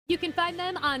You can find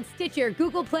them on Stitcher,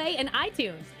 Google Play, and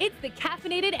iTunes. It's the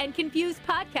Caffeinated and Confused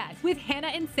podcast with Hannah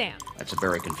and Sam. That's a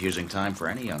very confusing time for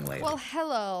any young lady. Well,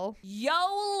 hello.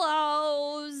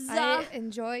 YOLOs. I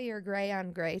enjoy your gray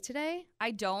on gray today.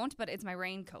 I don't, but it's my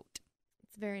raincoat.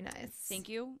 It's very nice. Thank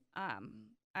you.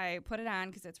 I put it on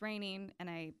because it's raining, and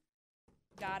I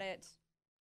got it,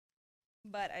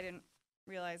 but I didn't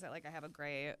realize that I have a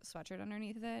gray sweatshirt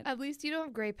underneath it. At least you don't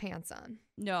have gray pants on.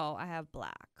 No, I have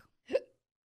black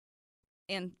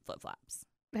and flip flops.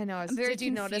 I know. I'm very Did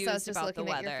you notice I was just about looking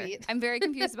the at weather. your feet? I'm very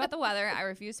confused about the weather. I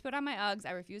refuse to put on my Uggs.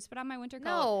 I refuse to put on my winter coat.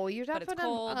 No, you're not but it's putting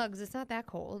cold. on Uggs. It's not that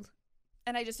cold.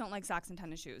 And I just don't like socks and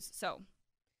tennis shoes. So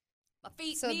my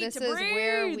feet So need this to is breathe.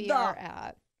 where we are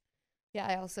at. Yeah,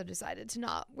 I also decided to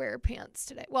not wear pants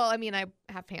today. Well, I mean, I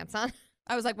have pants on.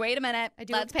 I was like, wait a minute. I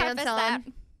do Let's have pants preface on,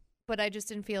 that. but I just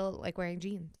didn't feel like wearing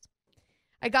jeans.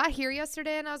 I got here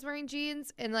yesterday and I was wearing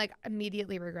jeans and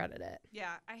immediately regretted it.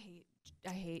 Yeah, I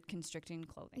hate constricting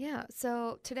clothing. Yeah,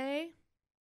 so today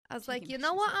I was like, Taking you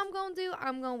know what pictures I'm going to do?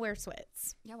 I'm going to wear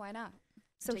sweats. Yeah, why not?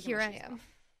 So taking here my I shoes am. off.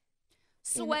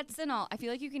 Sweats and all. I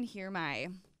feel like you can hear my...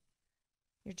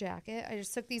 Your jacket. I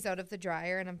just took these out of the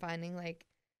dryer and I'm finding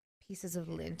pieces of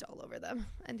lint all over them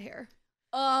and hair.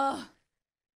 Ugh.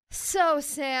 So,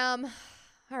 Sam,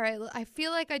 all right, I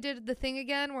feel like I did the thing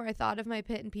again where I thought of my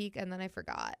pit and peak and then I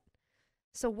forgot.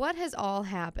 So what has all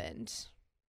happened?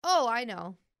 Oh, I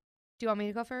know. Do you want me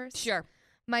to go first? Sure.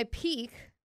 My peak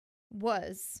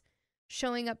was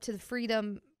showing up to the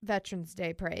Freedom Veterans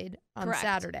Day Parade on Correct.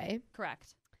 Saturday.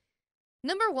 Correct.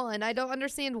 Number one, I don't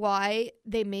understand why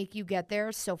they make you get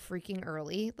there so freaking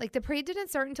early. The parade didn't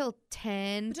start until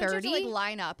 10:30. But don't you have to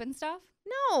line up and stuff?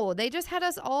 No, they just had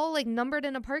us all numbered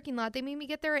in a parking lot. They made me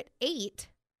get there at 8.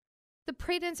 The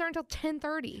parade didn't start until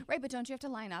 10:30. Right, but don't you have to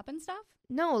line up and stuff?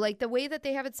 No, the way that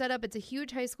they have it set up, it's a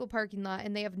huge high school parking lot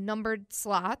and they have numbered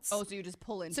slots. Oh, so you just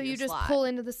pull into so your you just slot. pull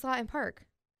into the slot and park.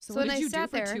 So when what did I you do sat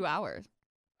for there, 2 hours?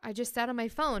 I just sat on my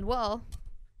phone. Well,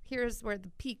 here's where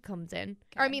the peak comes in.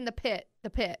 Or I Okay. mean the pit. The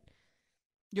pit.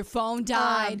 Your phone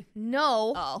died.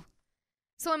 No. Oh.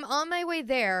 So I'm on my way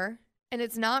there and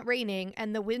it's not raining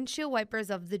and the windshield wipers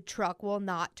of the truck will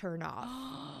not turn off.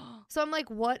 So I'm like,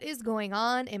 what is going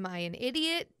on? Am I an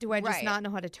idiot? Do I just Right. not know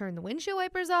how to turn the windshield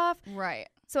wipers off? Right.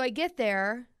 So I get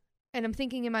there and I'm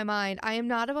thinking in my mind, I am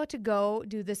not about to go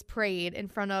do this parade in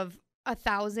front of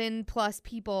 1,000+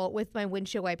 people with my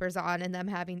windshield wipers on and them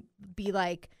having be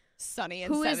like, Sunny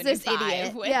and who is 75 this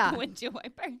idiot? with Yeah. windshield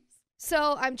wipers.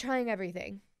 so I'm trying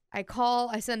everything.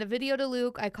 I send a video to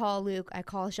Luke, I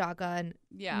call Shotgun.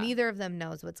 Yeah. Neither of them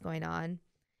knows what's going on.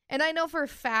 And I know for a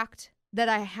fact that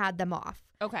I had them off.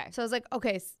 Okay. So I was like,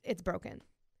 okay, it's broken.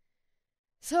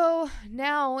 So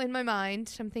now in my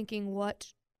mind, I'm thinking,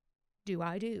 what do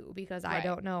I do? Because I Right.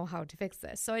 don't know how to fix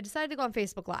this. So I decided to go on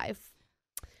Facebook Live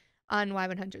on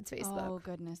Y100's Facebook. Oh,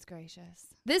 goodness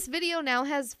gracious. This video now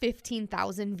has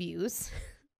 15,000 views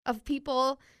of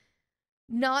people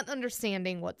not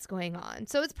understanding what's going on.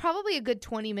 So it's probably a good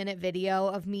 20-minute video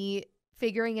of me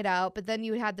figuring it out. But then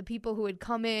you had the people who would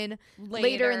come in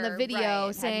later in the video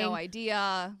right, saying, had no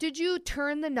idea. did you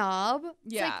turn the knob?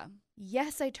 It's like, Yeah.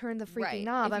 yes, I turned the freaking right.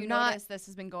 knob. If I'm you not. notice this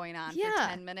has been going on Yeah. for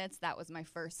 10 minutes, that was my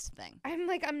first thing.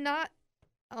 I'm not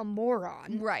a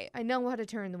moron. Right. I know how to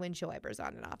turn the windshield wipers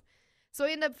on and off. So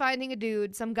I end up finding a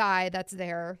dude, some guy that's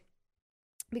there,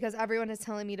 because everyone is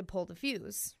telling me to pull the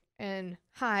fuse. And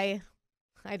hi,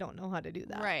 I don't know how to do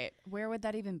that. Right. Where would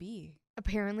that even be?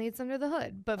 Apparently it's under the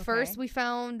hood. But Okay. first we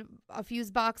found a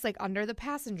fuse box under the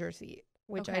passenger seat,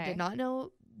 which I Okay. did not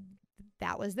know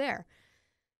that was there.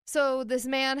 So this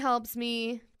man helps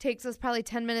me, takes us probably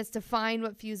 10 minutes to find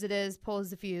what fuse it is, pulls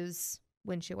the fuse,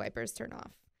 windshield wipers turn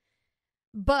off.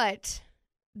 But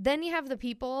then you have the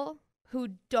people who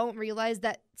don't realize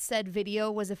that said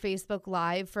video was a Facebook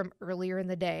Live from earlier in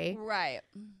the day. Right.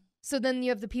 So then you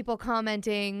have the people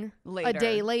commenting Later. a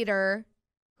day later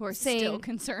Who are saying- still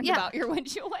concerned Yeah. about your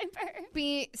windshield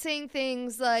wiper. saying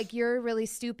things like, you're really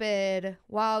stupid.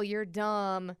 Wow, you're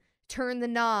dumb. Turn the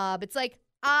knob. It's like,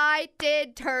 I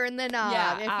did turn the knob.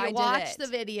 Yeah, if I you did watch it. the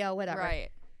video, whatever.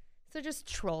 Right. So just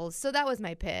trolls. So that was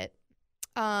my pit.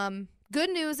 Good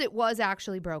news, it was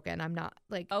actually broken. I'm not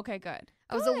Okay, good.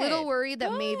 I was a little Good. worried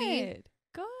that maybe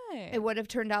Good. it would have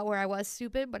turned out where I was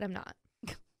stupid, but I'm not.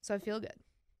 So I feel good.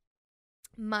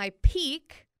 My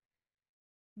peak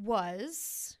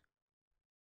was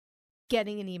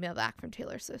getting an email back from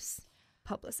Taylor Swift's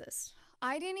publicist.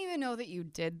 I didn't even know that you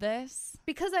did this.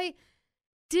 Because I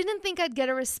didn't think I'd get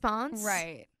a response.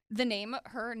 Right.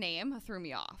 Her name threw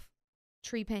me off.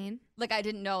 Tree Pain. I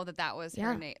didn't know that was Yeah.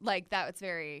 her name. That was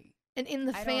very... And in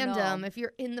the I don't fandom, know. if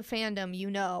you're in the fandom, you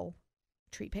know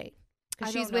Tree Payne. I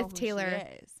Because don't she's know with who she Taylor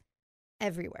is.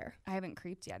 everywhere. I haven't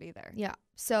creeped yet either. Yeah.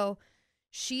 So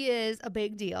she is a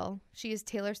big deal. She is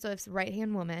Taylor Swift's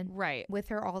right-hand woman. Right. With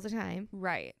her all the time.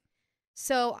 Right.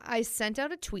 So I sent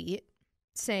out a tweet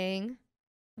saying,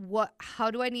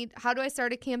 how do I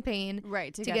start a campaign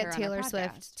Right. to get get her on a Taylor podcast.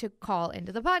 Swift to call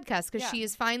into the podcast? Because Yeah. she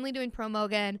is finally doing promo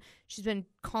again. She's been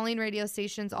calling radio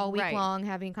stations all week Right. long,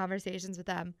 having conversations with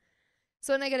them.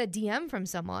 So when I got a DM from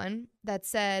someone that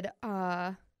said,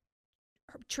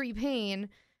 Tree Payne,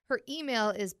 her email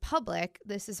is public.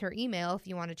 This is her email if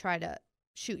you want to try to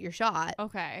shoot your shot.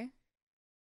 Okay.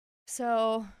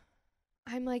 So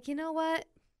I'm like, you know what?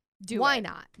 Why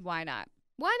not? Why not?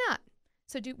 Why not?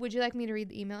 So would you like me to read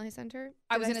the email I sent her?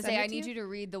 I Did was going to send say, it I need you to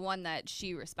read the one that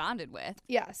she responded with,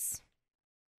 Yes.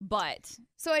 but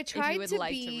So I if tried you would to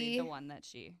like be to read the one that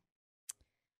she...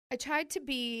 I tried to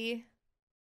be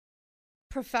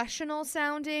professional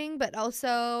sounding, but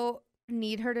also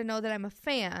need her to know that I'm a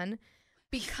fan,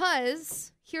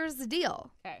 because here's the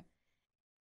deal. Okay.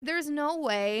 There's no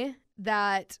way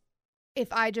that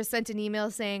if I just sent an email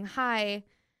saying, "Hi,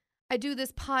 I do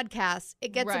this podcast," it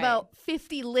gets Right. about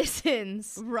 50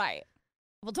 listens. Right.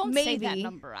 Well, don't say that Maybe.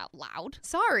 number out loud.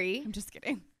 Sorry. I'm just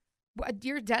kidding.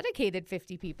 You're dedicated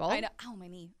 50 people. I know. Ow, my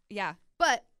knee. Yeah.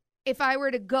 But if I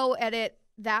were to go at it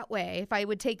that way, if I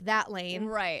would take that lane,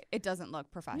 Right. It doesn't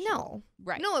look professional. no.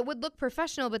 Right. No, it would look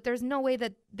professional, but there's no way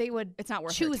that they would It's not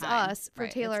worth choose her time. us for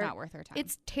Right. Taylor. It's not worth her time.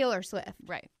 It's Taylor Swift.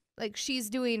 right. Like, she's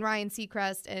doing Ryan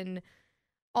Seacrest and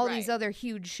all these Right. other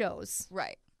huge shows.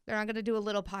 Right. They're not going to do a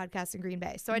little podcast in Green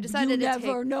Bay. So I decided to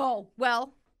take, know.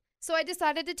 well, so I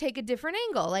decided to take a different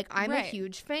angle. Like, I'm a Right.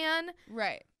 huge fan.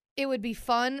 Right. It would be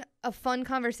a fun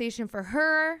conversation for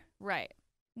her. Right.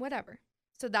 Whatever.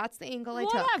 So that's the angle I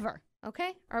took. Whatever.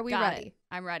 Okay? Are we Got ready? it.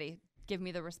 I'm ready. Give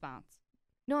me the response.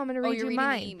 No, I'm going to Oh, read you're you reading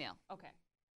mine. the email. Okay.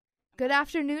 Good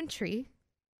afternoon, Tree.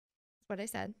 That's what I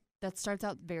said. That starts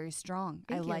out very strong.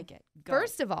 Thank I you. like it. Go.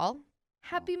 First of all,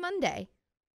 happy Monday.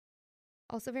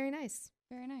 Also very nice.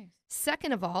 Very nice.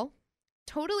 Second of all,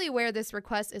 totally aware this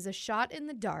request is a shot in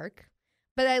the dark,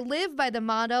 but I live by the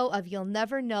motto of you'll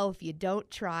never know if you don't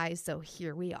try, so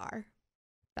here we are.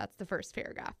 That's the first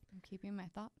paragraph. I'm keeping my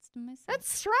thoughts to myself.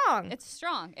 That's strong. It's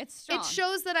strong. It's strong. It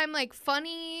shows that I'm like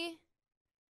funny.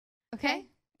 Okay.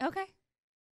 Okay.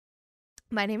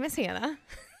 My name is Hannah.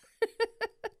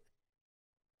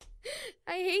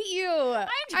 I hate you. I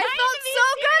felt so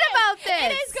good about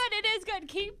this. It is good. It is good.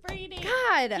 Keep reading.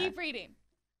 God. Keep reading.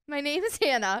 My name is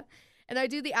Hannah, and I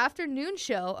do the afternoon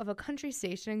show of a country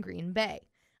station in Green Bay.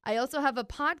 I also have a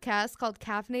podcast called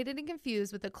Caffeinated and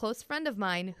Confused with a close friend of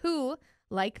mine who,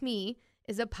 like me,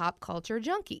 is a pop culture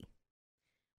junkie.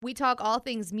 We talk all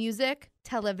things music,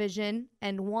 television,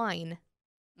 and wine.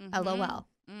 LOL.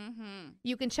 Mm-hmm.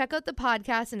 You can check out the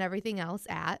podcast and everything else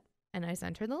at, and I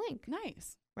sent her the link,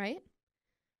 Nice. right?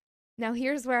 Now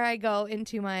here's where I go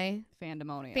into my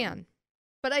Fandemonium. fan.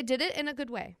 But I did it in a good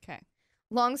way. Okay.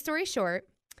 Long story short,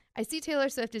 I see Taylor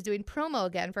Swift is doing promo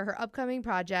again for her upcoming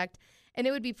project, and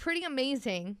it would be pretty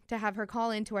amazing to have her call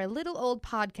into our little old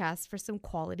podcast for some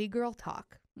quality girl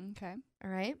talk. Okay. All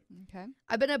right? Okay.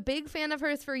 I've been a big fan of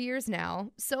hers for years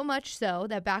now, so much so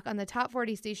that back on the Top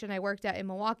 40 station I worked at in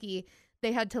Milwaukee,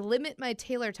 they had to limit my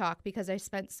Taylor talk because I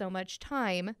spent so much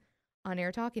time on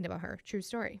air talking about her. True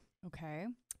story. Okay.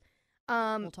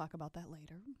 Um, We'll talk about that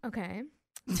later. Okay.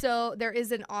 So there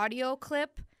is an audio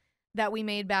clip that we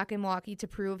made back in Milwaukee to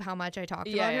prove how much I talked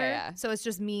about her. Yeah. So it's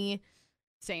just me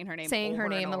Saying her name. saying her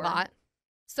over and name a over. lot.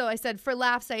 So I said, for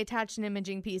laughs, I attached an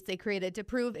imaging piece they created to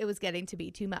prove it was getting to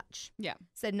be too much. Yeah.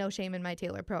 Said no shame in my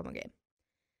Taylor promo game.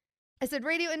 I said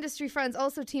radio industry friends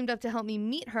also teamed up to help me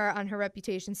meet her on her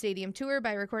Reputation Stadium tour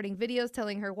by recording videos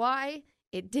telling her why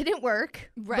it didn't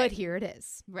work, but Right. here it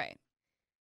is. Right.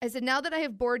 I said, now that I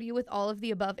have bored you with all of the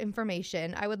above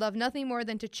information, I would love nothing more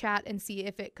than to chat and see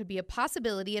if it could be a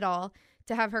possibility at all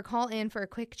to have her call in for a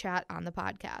quick chat on the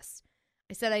podcast.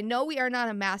 I said, I know we are not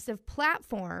a massive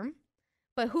platform,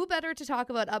 but who better to talk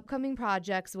about upcoming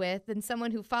projects with than someone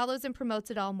who follows and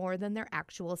promotes it all more than their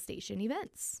actual station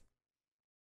events?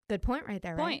 Good point right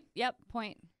there, right? Point. Yep.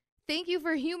 Point. Thank you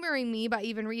for humoring me by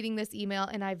even reading this email,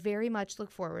 and I very much look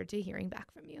forward to hearing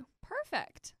back from you.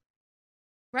 Perfect.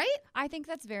 Right? I think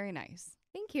that's very nice.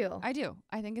 Thank you. I do.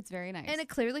 I think it's very nice. And it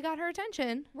clearly got her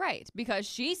attention. right. Because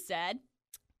she said,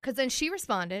 Because then she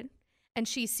responded and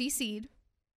she CC'd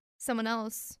someone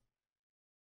else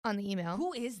on the email.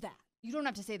 who is that? You don't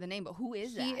have to say the name, but who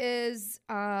is He that? is,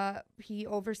 he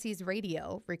oversees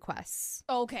radio requests.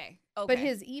 Okay. Okay. But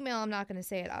his email, I'm not going to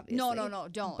say it, obviously. No,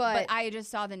 don't. But- But I just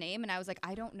saw the name and I was like,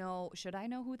 I don't know. Should I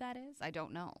know who that is? I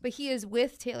don't know. But he is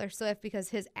with Taylor Swift because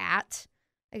his @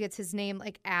 Like it's his name,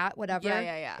 like at whatever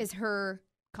Yeah. is her.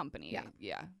 Company.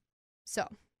 Yeah. So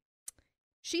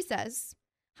she says,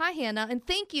 "Hi, Hannah, and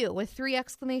thank you," with 3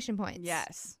 exclamation points.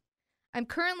 Yes. "I'm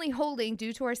currently holding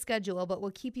due to our schedule, but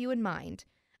will keep you in mind.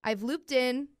 I've looped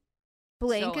in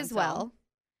blank as So-and-so. well,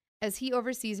 as he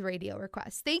oversees radio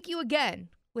requests. Thank you again,"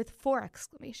 with 4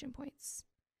 exclamation points.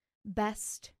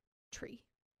 Best tree.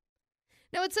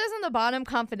 Now it says on the bottom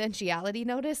confidentiality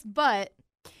notice, but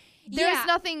there's Yeah.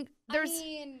 nothing. But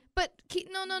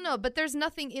No. But there's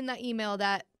nothing in that email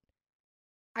that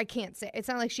I can't say. It's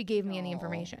not like she gave me any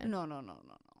information. No.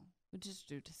 Just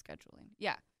due to scheduling.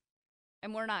 Yeah.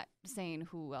 And we're not saying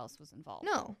who else was involved.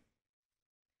 No.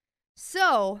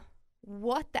 So,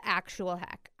 what the actual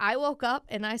heck? I woke up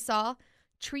and I saw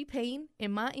Tree Pain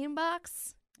in my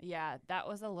inbox. Yeah, that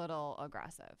was a little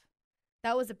aggressive.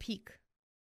 That was a peak.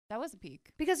 That was a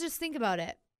peak. Because just think about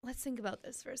it. Let's think about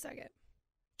this for a second.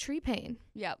 Tree Pain,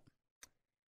 Yep.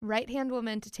 right-hand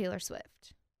woman to Taylor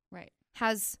Swift, Right.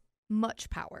 has much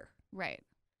power. Right.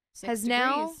 6 Has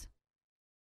now- degrees.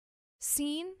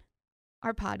 Seen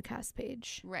our podcast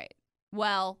page. Right.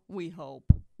 Well, we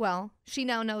hope. Well, she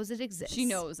now knows it exists. She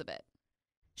knows of it.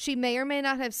 She may or may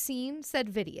not have seen said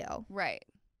video. Right.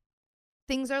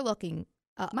 Things are looking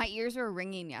up. My ears were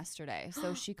ringing yesterday,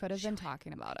 so she could have been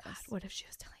talking about God, us. what if she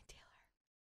was telling Taylor?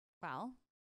 Well,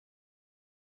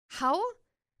 How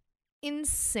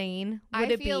insane would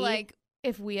I it be feel like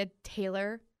if we had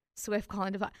Taylor Swift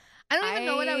calling to I don't even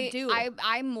know what I would do.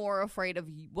 I'm more afraid of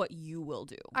what you will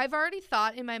do. I've already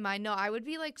thought in my mind, no, I would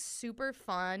be like super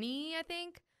funny, I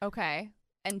think. Okay.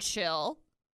 And chill.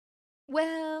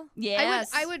 Well,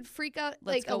 Yes. I would freak out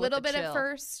Let's like go a with little the bit at chill.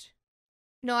 first.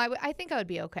 No, I think I would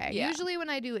be okay. Yeah. Usually when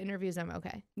I do interviews, I'm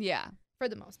okay Yeah. for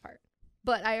the most part.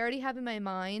 But I already have in my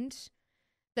mind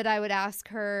that I would ask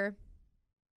her.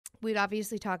 We'd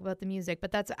obviously talk about the music,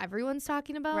 but that's what everyone's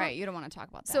talking about. Right. You don't want to talk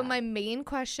about that. So my main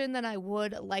question that I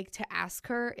would like to ask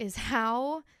her is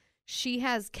how she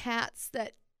has cats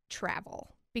that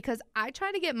travel. Because I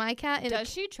try to get my cat in Does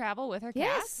she travel with her cat?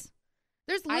 Yes.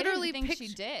 There's literally I didn't think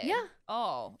she did. Yeah.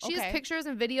 Oh, okay. She has pictures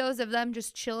and videos of them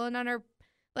just chilling on her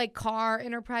like car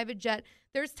in her private jet.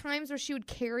 There's times where she would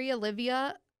carry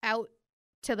Olivia out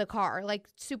to the car, like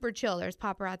super chill. There's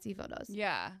paparazzi photos.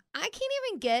 Yeah. I can't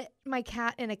even get my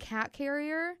cat in a cat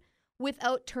carrier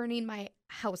without turning my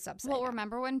house upside Well, down.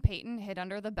 remember when Peyton hid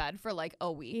under the bed for like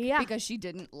a week? Yeah. Because she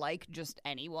didn't like just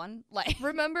anyone? Like,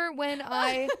 Remember when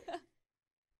I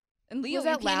and Leo, Was you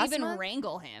that can't last even month?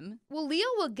 wrangle him. Well, Leo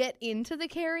will get into the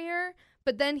carrier,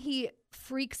 but then he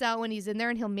freaks out when he's in there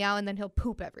and he'll meow and then he'll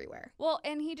poop everywhere. Well,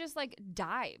 and he just like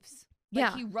dives. Like,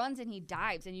 Yeah. he runs and he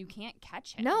dives and you can't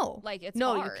catch him. No. Like, it's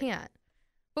no, hard. you can't.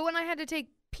 But when I had to take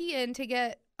P in to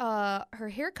get her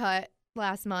haircut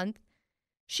last month,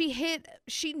 she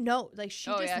knows. Like, she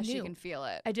Oh, just yeah, knew. she can feel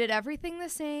it. I did everything the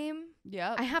same.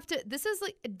 Yep. I have to, this is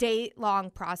like a day-long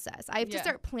process. I have to Yeah.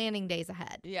 start planning days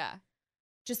ahead yeah.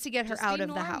 just to get her Just out be of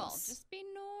the normal. house. Just be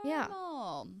Yeah.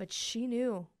 normal. But she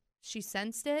knew. She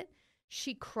sensed it.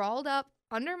 She crawled up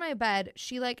under my bed.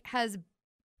 She like has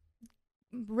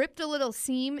ripped a little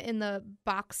seam in the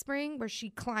box spring where she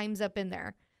climbs up in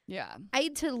there. Yeah. I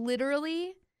had to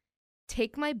literally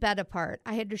take my bed apart.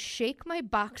 I had to shake my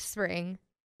box spring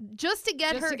just to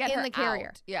get Just her to get in her the carrier.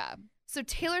 out. Yeah. So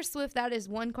Taylor Swift, that is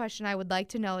one question I would like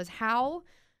to know is how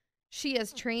she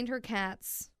has trained her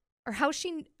cats or how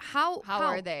How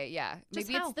are they? Yeah. Just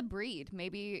Maybe how? it's the breed.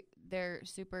 Maybe they're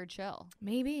super chill.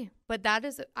 Maybe. But that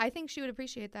is, I think she would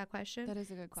appreciate that question. That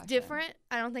is a good It's question. different.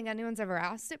 I don't think anyone's ever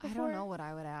asked it I before. don't know what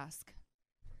I would ask.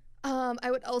 I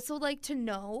would also like to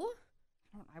know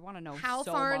I want to know how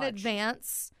so far in much.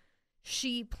 advance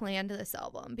she planned this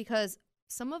album because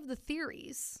some of the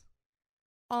theories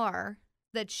are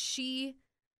that she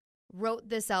wrote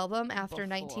this album after Before,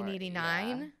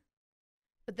 1989. yeah.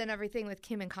 But then everything with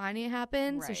Kim and Kanye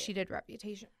happened, so Right. she did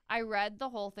Reputation. I read the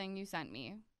whole thing you sent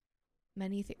me.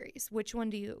 Many theories. Which one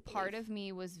do you Part believe? of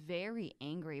me was very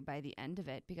angry by the end of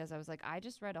it because I was like, I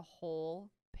just read a whole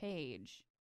page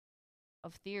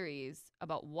of theories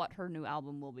about what her new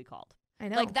album will be called. I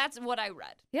know. Like, that's what I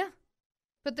read. Yeah.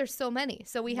 But there's so many.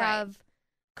 So we Right. have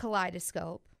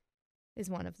Kaleidoscope is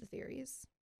one of the theories.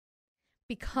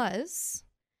 Because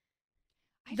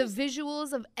the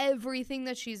visuals of everything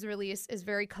that she's released is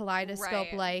very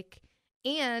kaleidoscope-like.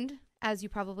 And, as you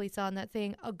probably saw in that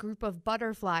thing, a group of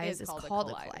butterflies is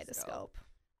called a kaleidoscope.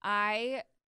 I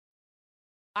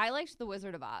liked the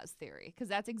Wizard of Oz theory because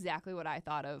that's exactly what I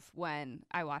thought of when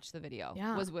I watched the video.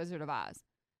 Yeah. Was Wizard of Oz.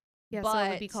 Yeah, so it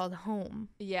would be But- called Home.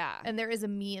 Yeah. And there is a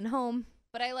me in Home.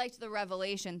 But I liked the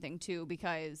Revelation thing too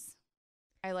because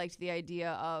I liked the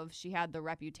idea of she had the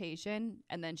reputation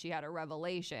and then she had a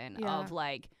revelation Yeah. of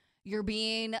like, you're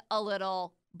being a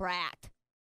little brat.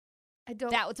 I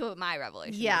don't. That was what my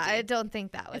revelation Yeah, would be. I don't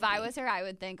think that would. If I was her, I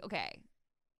would think, okay,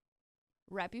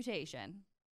 reputation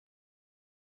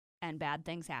and bad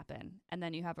things happen. And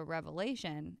then you have a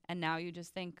revelation and now you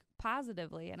just think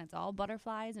positively and it's all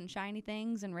butterflies and shiny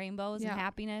things and rainbows Yeah. and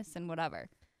happiness and whatever.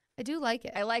 I do like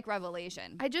it. I like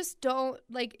revelation. I just don't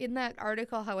like in that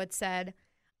article how it said.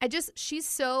 She's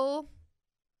so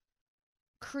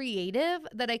creative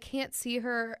that I can't see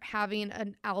her having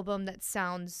an album that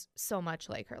sounds so much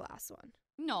like her last one.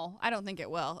 No, I don't think it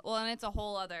will. Well, and it's a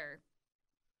whole other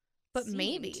But scene,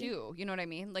 maybe. too. You know what I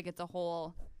mean? Like it's a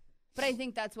whole. But I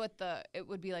think that's what it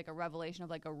would be like a revelation of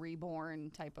like a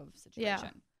reborn type of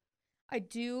situation. I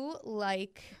do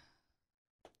like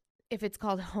if it's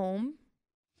called Home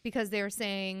because they were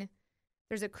saying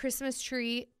there's a Christmas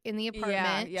tree in the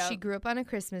apartment. yep. She grew up on a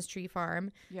Christmas tree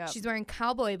farm. Yeah. She's wearing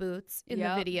cowboy boots in the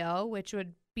Yep. video, which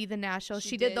would be the Nashville. She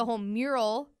She did the did. whole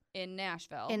mural In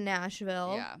Nashville. in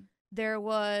Nashville. Yeah. There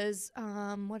was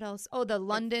what else? Oh, the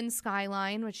London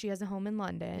skyline, which she has a home in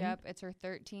London. Yep. It's her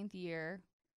 13th year.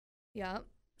 Yep.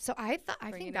 So I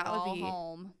Bringing think it that all would be.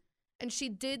 home. And she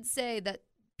did say that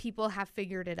people have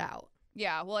figured it out.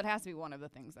 Yeah. Well, it has to be one of the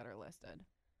things that are listed.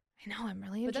 I know. I'm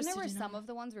really But then interested. there were to some know. of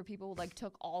the ones where people like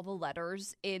took all the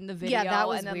letters in the video that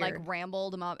was and then weird. like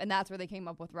rambled them up, and that's where they came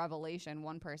up with Revelation.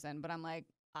 One person, but I'm like,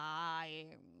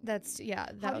 That's how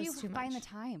that do was you too find much. the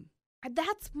time?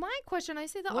 That's my question. I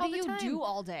say that What all do the you time. do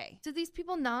all day? Do these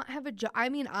people not have a job? I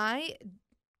mean,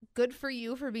 good for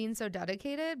you for being so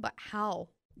dedicated, but how?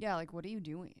 Yeah, like what are you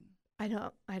doing? I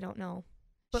don't know.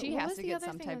 But She what has was to the get other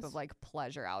some thing type was- of like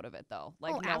pleasure out of it, though.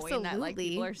 Like Oh, knowing that like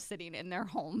people absolutely. are sitting in their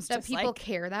homes that just people like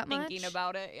care that much. thinking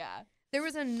about it. Yeah. There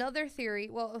was another theory.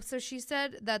 Well, so she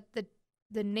said that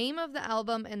the name of the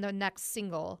album and the next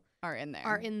single Are in there.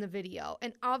 are in the video,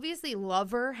 and obviously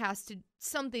Lover has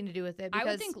something to do with it. I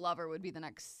Because would think Lover would be the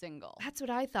next single. that's what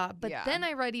I thought. But Yeah. then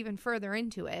I read even further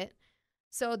into it.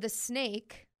 So the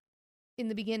snake in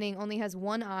the beginning only has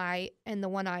one eye, and the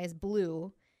one eye is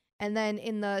blue. And then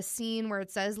in the scene where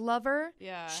it says Lover,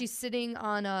 Yeah. she's sitting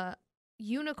on a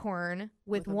unicorn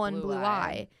with With a one blue blue eye.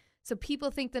 eye. So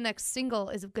people think the next single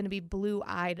is going to be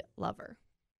Blue-Eyed Lover.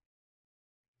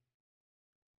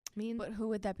 I mean, But who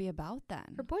would that be about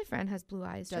then? her boyfriend has blue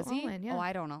eyes. Does Joe he? Alwyn, yeah. Oh,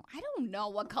 I don't know. I don't know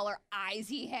what color eyes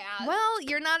he has. Well,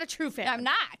 you're not a true fan. I'm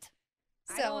not.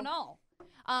 I So- don't know.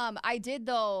 I did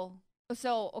though.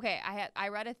 So okay, I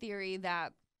read a theory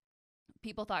that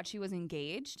people thought she was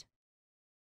engaged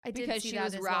I did because see she that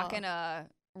was as rocking well. a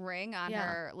ring on Yeah.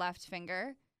 her left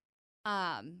finger.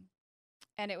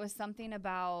 And it was something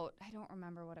about, I don't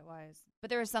remember what it was, but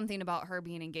there was something about her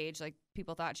being engaged. Like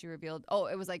people thought she revealed, oh,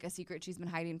 it was like a secret she's been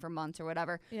hiding for months or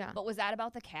whatever. Yeah, But was that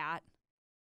about the cat?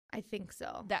 I think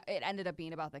so. That it ended up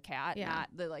being about the cat, Yeah. not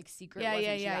the like secret Yeah, wasn't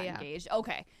yeah, she yeah, got yeah. engaged.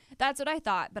 Okay. That's what I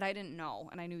thought, but I didn't know,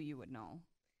 and I knew you would know.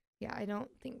 Yeah, I don't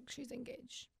think she's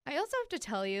engaged. I also have to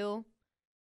tell you,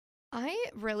 I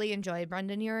really enjoy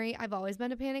Brendan Urie. I've always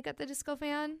been a Panic at the Disco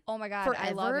fan, Oh my god,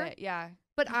 I love Forever? it. Yeah.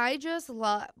 but I just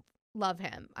love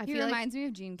him. I He feel like reminds me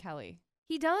of Gene Kelly.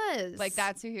 he does. Like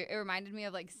that's who it reminded me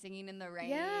of, like singing in the rain.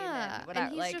 Yeah, and, and whatever.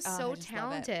 he's like, just oh, so I just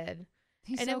love it. talented.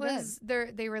 He's And so it good. was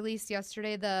they released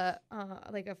yesterday the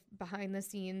like a behind the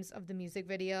scenes of the music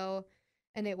video,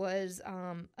 and it was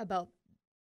about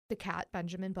the cat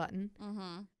Benjamin Button,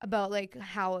 Mm-hmm. about like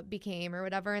how it became or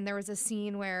whatever. And there was a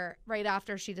scene where right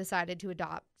after she decided to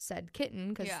adopt said kitten,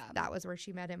 because Yeah. that was where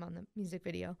she met him on the music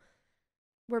video,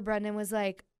 where Brendan was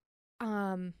like,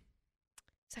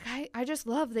 it's like I just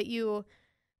love that you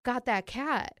got that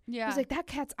cat. Yeah. He's like, that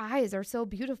cat's eyes are so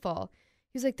beautiful.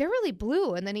 He's like, they're really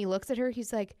blue. And then he looks at her.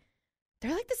 He's like,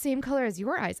 they're like the same color as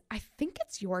your eyes. I think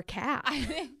it's your cat. I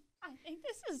think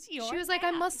this is your She was like,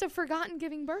 I cat. must have forgotten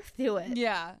giving birth to it.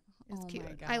 Yeah. It's Oh cute.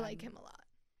 my I God. like him a lot.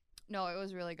 No, it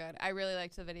was really good. I really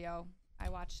liked the video. I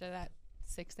watched it at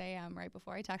 6 a.m. right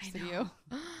before I texted know.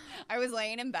 you. I was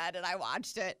laying in bed and I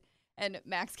watched it. And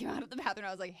Max came out of the bathroom. And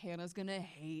I was like, Hannah's gonna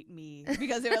hate me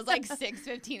because it was like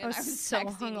 6:15 and I was was so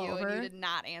texting you and hungover. you did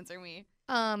not answer me.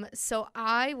 So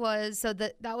that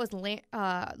was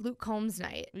Luke Combs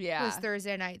night. Yeah. It was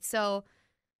Thursday night. So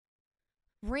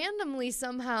randomly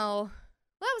somehow,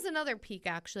 that was another peak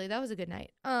actually. That was a good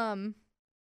night.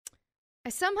 I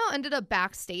somehow ended up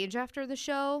backstage after the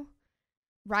show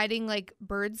riding like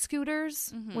bird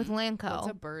scooters with Lanco. What's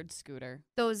a bird scooter?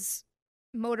 Those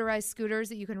motorized scooters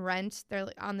that you can rent. They're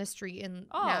like, on the street in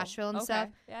Nashville and stuff.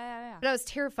 Yeah. But I was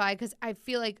terrified because I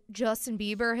feel like Justin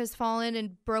Bieber has fallen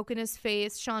and broken his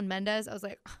face. Shawn Mendes. I was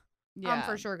like, I'm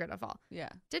for sure going to fall. Yeah.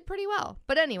 Did pretty well.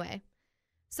 But anyway,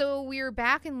 so we were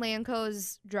back in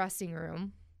Lanco's dressing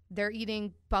room. They're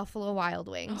eating Buffalo Wild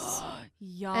Wings.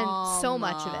 Yum. And so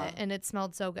much of it. And it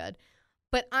smelled so good.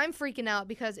 But I'm freaking out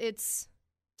because it's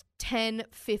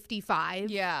 10:55.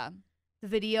 Yeah. The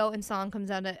video and song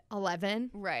comes out at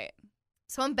 11. Right.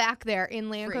 So I'm back there in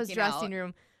Lanco's dressing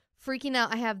room, freaking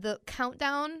out. I have the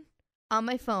countdown on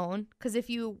my phone because if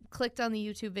you clicked on the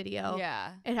YouTube video,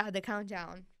 it had the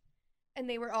countdown. And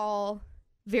they were all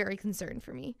very concerned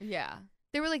for me. Yeah.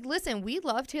 They were like, listen, we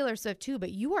love Taylor Swift too,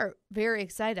 but you are very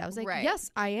excited. I was like, yes,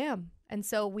 I am. And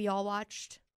so we all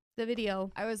watched the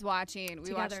video. I was watching.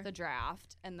 We watched together. the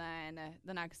draft, and then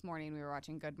the next morning we were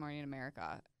watching Good Morning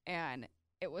America, and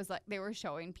it was like they were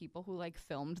showing people who like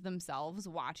filmed themselves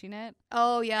watching it.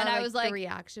 Oh yeah, and I was like, the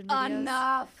reaction videos.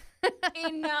 Enough.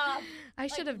 I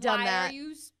should have done that.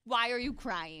 Why are you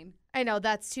crying? I know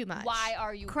that's too much. Why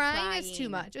are you crying? Is too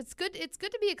much. It's good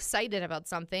to be excited about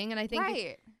something, and I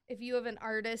think if you have an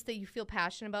artist that you feel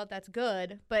passionate about, that's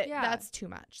good. But that's too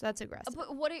much. That's aggressive.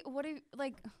 But what do you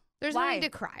like? There's no need to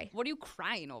cry. What are you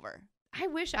crying over? I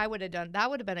wish I would have done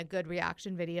that. Would have been a good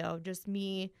reaction video. Just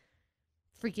me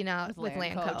freaking out with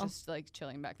Lanco. Just like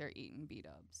chilling back there eating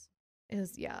B-dubs. It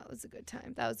was a good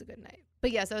time. That was a good night. But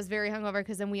yes, I was very hungover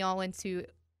because then we all went to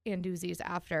Anduzzi's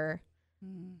after.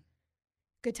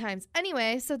 Good times.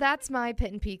 Anyway, so that's my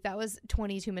pit and peak. That was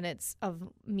 22 minutes of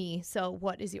me. So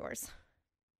what is yours?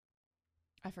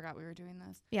 I forgot we were doing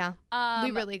this. Yeah. We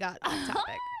really got off topic.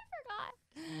 I forgot.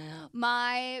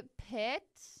 My pit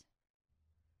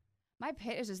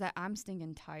is just that I'm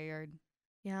stinking tired.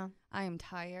 Yeah. I am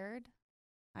tired.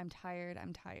 I'm tired.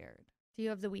 Do you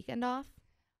have the weekend off?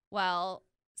 Well,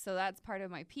 so that's part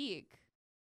of my peak.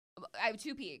 I have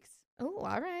 2 peaks. Oh,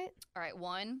 all right. All right.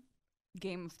 1,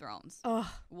 Game of Thrones.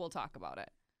 Oh, we'll talk about it.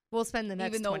 We'll spend the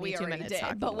next 22 minutes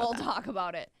talking but we'll about that. talk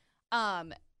about it.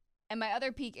 And my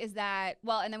other peak is that,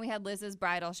 and then we had Liz's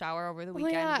bridal shower over the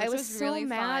weekend. Yeah, which I was so really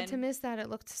mad fun. to miss that. It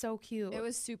looked so cute. It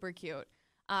was super cute.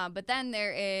 But then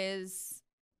there is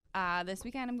this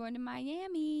weekend I'm going to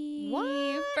Miami.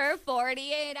 What? For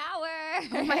 48 hours.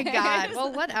 Oh my God.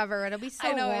 Well, whatever. It'll be so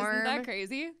I know, warm. Isn't that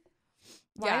crazy?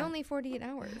 Why only 48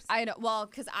 hours? I know. Well,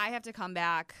 because I have to come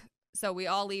back. So we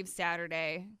all leave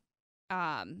Saturday.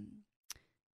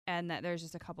 And that there's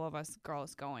just a couple of us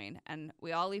girls going. And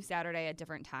we all leave Saturday at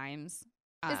different times.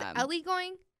 Is Ellie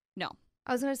going? No.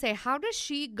 I was going to say, how does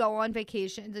she go on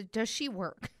vacation? Does she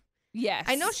work? Yes.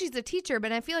 I know she's a teacher,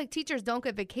 but I feel like teachers don't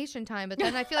get vacation time. But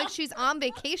then I feel like she's on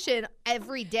vacation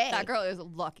every day. That girl is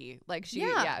lucky. Like, she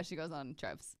goes on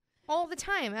trips. All the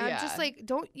time. And I'm just like,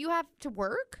 don't you have to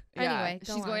work? Yeah. Anyway,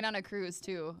 she's going on a cruise,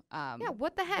 too.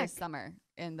 What the heck? This summer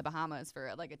in the Bahamas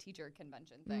for, like, a teacher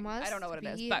convention thing. Must I don't know what it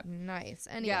is, be but nice.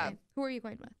 Anyway, who are you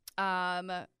going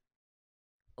with?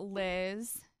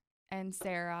 Liz and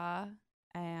Sarah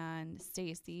and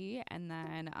Stacy, and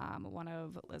then one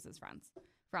of Liz's friends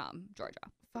from Georgia.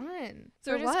 Fun.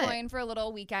 So we're just going for a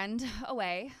little weekend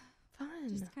away.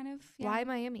 Fun. Just kind of. Yeah. Why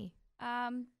Miami?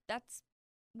 That's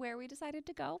where we decided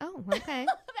to go. Oh, okay. That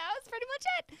was pretty much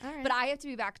it. All right. But I have to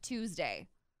be back Tuesday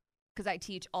because I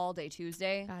teach all day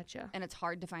Tuesday. Gotcha. And it's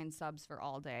hard to find subs for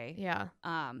all day. Yeah.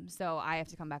 So I have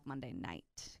to come back Monday night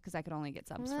because I could only get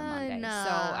subs for Monday. So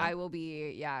I will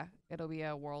be, it'll be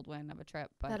a whirlwind of a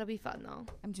trip. But that'll be fun though.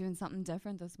 I'm doing something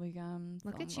different this weekend.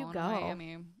 Look so at you I'm go. going to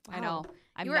Miami. Wow. I know.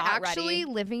 You were actually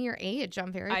living your age.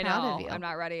 I'm very proud of you. I'm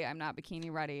not ready. I'm not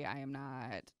bikini ready. I am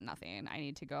not nothing. I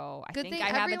need to go. I Good think thing I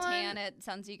have everyone- a tan at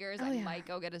Sunseekers. Oh, I yeah. might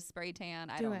go get a spray tan.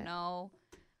 I Do don't it. know.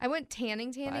 I went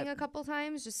tanning But- a couple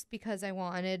times just because I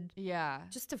wanted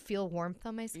just to feel warmth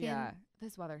on my skin. Yeah.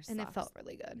 This weather sucks. And it felt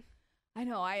really good. I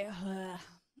know. I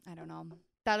don't know.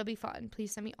 That'll be fun.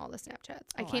 Please send me all the Snapchats.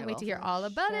 I Oh, can't I wait will to hear for all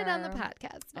about it on the sure.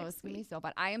 podcast Oh, next it's going to be week. so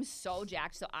fun. I am so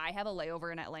jacked. So I have a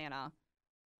layover in Atlanta.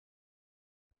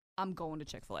 I'm going to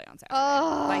Chick-fil-A on Saturday.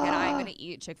 Oh. Like, and I'm going to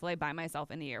eat Chick-fil-A by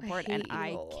myself in the airport. And hate I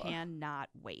you. cannot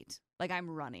wait. Like, I'm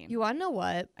running. You want to know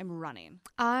what? I'm running.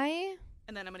 I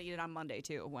And then I'm going to eat it on Monday,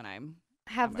 too, when I'm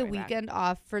have on the my way back. weekend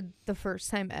off for the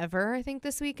first time ever, I think,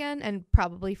 this weekend. And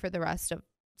probably for the rest of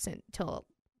till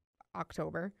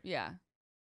October. Yeah.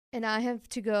 And I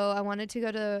wanted to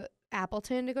go to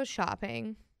Appleton to go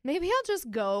shopping. Maybe I'll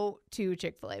just go to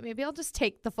Chick-fil-A. Maybe I'll just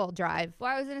take the full drive. Well,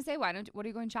 I was going to say, what are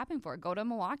you going shopping for? Go to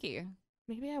Milwaukee.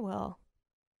 Maybe I will.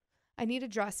 I need a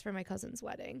dress for my cousin's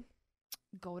wedding.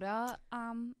 Go to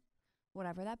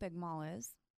whatever that big mall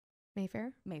is.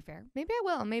 Mayfair. Maybe I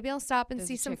will. Maybe I'll stop and There's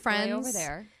see a some Chick-fil-A friends over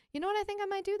there. You know what? I think I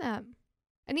might do that.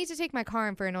 I need to take my car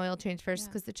in for an oil change first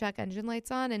because the check engine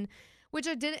light's on, and which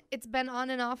I didn't. It's been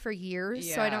on and off for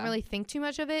years, so I don't Yeah. really think too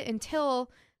much of it until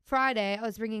Friday, I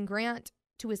was bringing Grant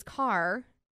to his car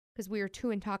because we were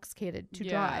too intoxicated to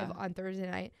drive on Thursday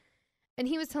night. And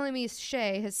he was telling me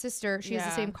Shay, his sister, she has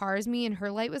the same car as me, and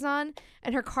her light was on,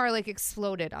 and her car like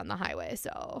exploded on the highway.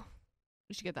 So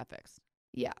You should get that fixed.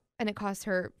 yeah, and it cost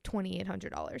her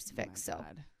 $2,800 to fix. So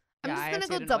God. I'm Yeah, I just have gonna to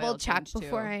go get an double oil check change, too.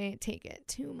 before I take it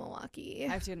to Milwaukee.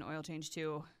 I have to get an oil change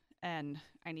too, and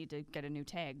I need to get a new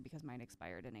tag because mine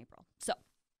expired in April. So,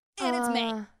 and it's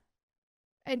May.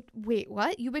 And wait,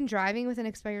 what? You've been driving with an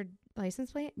expired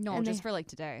license plate? No, And just for like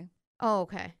today. Oh,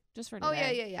 okay. Just for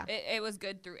today. Oh, yeah. It was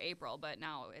good through April, but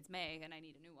now it's May and I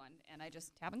need a new one, and I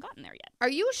just haven't gotten there yet. Are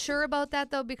you sure about that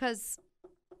though? Because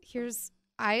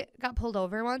I got pulled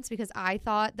over once because I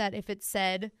thought that if it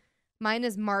said mine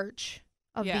is March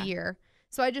of the year,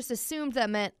 so I just assumed that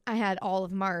meant I had all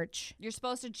of March. You're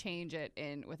supposed to change it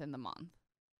within the month.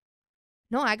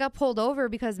 No, I got pulled over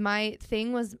because my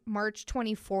thing was March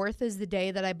 24th is the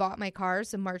day that I bought my car.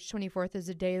 So March 24th is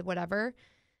the day, whatever.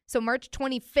 So March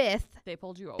 25th, They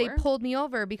pulled you over? they pulled me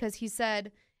over because he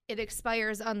said it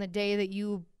expires on the day that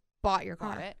you bought your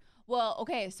car. Got it. Well,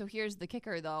 okay, so here's the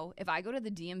kicker, though. If I go to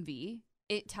the DMV,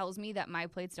 it tells me that my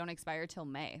plates don't expire till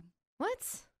May.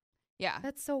 What? Yeah.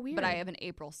 That's so weird. But I have an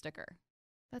April sticker.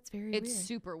 That's very It's weird.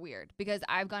 super weird because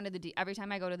I've gone to every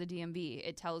time I go to the DMV,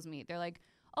 it tells me, they're like,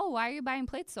 oh, why are you buying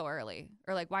plates so early?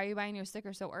 Or like, why are you buying your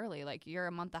sticker so early? Like, you're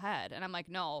a month ahead. And I'm like,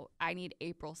 no, I need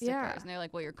April stickers. Yeah. And they're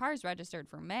like, well, your car's registered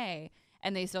for May.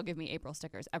 And they still give me April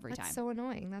stickers every That's time. so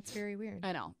annoying. That's very weird.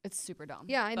 I know. It's super dumb.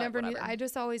 Yeah, I but never knew. whatever. I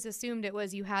just always assumed it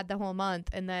was you had the whole month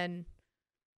and then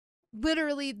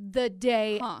literally the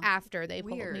day after they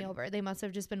pulled Weird. me over. They must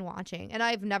have just been watching. And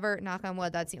I've never, knock on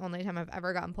wood, that's the only time I've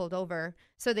ever gotten pulled over.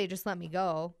 So they just let me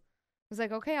go. I was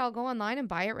like, okay, I'll go online and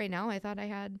buy it right now. I thought I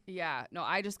had. Yeah. No,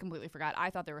 I just completely forgot. I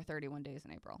thought there were 31 days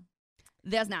in April.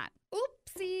 There's not.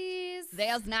 Oopsies.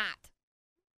 There's not.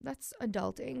 That's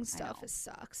adulting stuff. know. It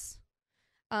sucks.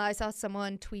 I saw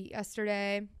someone tweet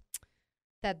yesterday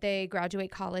that they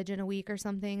graduate college in a week or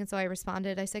something. And so I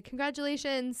responded. I said,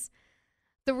 congratulations.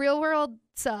 The real world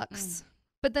sucks.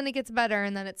 But then it gets better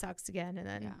and then it sucks again. And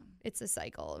then it's a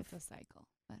cycle. It's a cycle.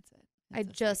 That's it. I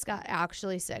just got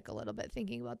actually sick a little bit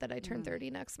thinking about that. I turn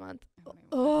 30 next month. I don't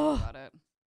even wanna think about it.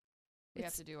 We have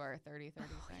It's- to do our 30-30 thing.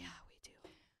 Yeah, we do.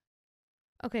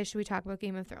 Okay, should we talk about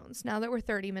Game of Thrones now that we're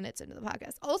 30 minutes into the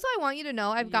podcast? Also, I want you to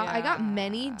know I got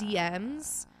many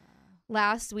DMs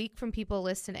last week from people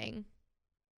listening.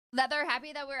 That they're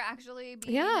happy that we're actually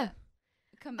being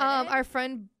committed. Our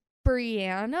friend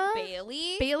Brianna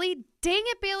Bailey. Dang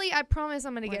it, Bailey! I promise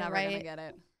I'm gonna We're get it never right. gonna get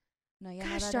it. No, you're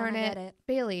Gosh never darn gonna it. get it.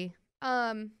 Bailey.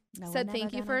 No, Said we're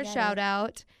thank never you for a gonna get shout it.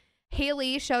 out.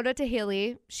 Haley, shout out to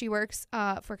Haley. She works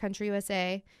for Country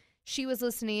USA. She was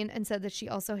listening and said that she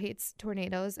also hates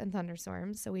tornadoes and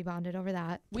thunderstorms. So we bonded over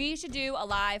that. We should do a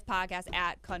live podcast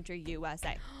at Country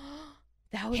USA.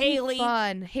 That would Haley. be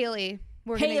fun. Haley,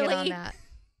 we're gonna get on Haley. that.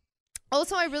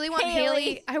 Also, I really want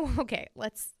Haley. Okay,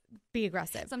 let's be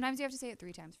aggressive. Sometimes you have to say it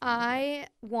 3 times. I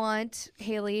want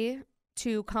Haley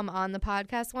to come on the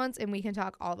podcast once and we can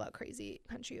talk all about crazy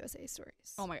Country USA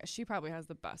stories. Oh my gosh, she probably has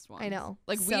the best ones. I know.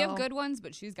 Like we have So- good ones,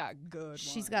 but she's got good ones.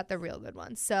 She's got the real good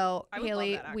ones. So, I would love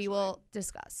Haley, that, we actually. will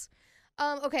discuss.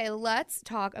 Okay, let's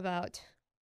talk about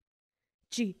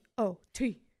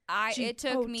GOT. It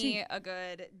took me G-O-T. a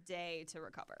good day to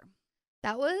recover.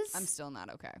 That was I'm still not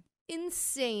okay.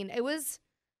 insane.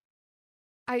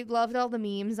 I loved all the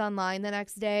memes online the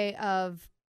next day of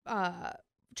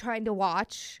trying to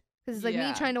watch. Because it's like me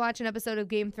Yeah. trying to watch an episode of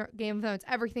Game of Thrones.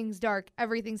 Everything's dark.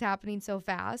 Everything's happening so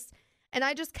fast. And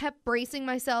I just kept bracing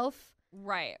myself.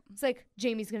 Right. It's like,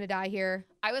 Jamie's going to die here.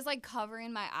 I was like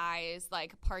covering my eyes,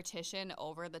 like partition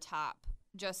over the top,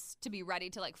 just to be ready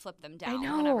to like flip them down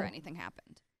know. whenever anything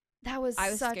happened. That was,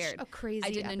 I was such scared. a crazy I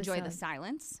didn't enjoy the episode.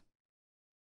 silence.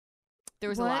 There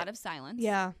was What? a lot of silence.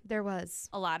 Yeah, there was.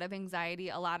 A lot of anxiety.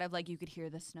 A lot of like you could hear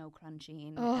the snow crunching.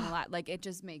 And a Ugh. lot like it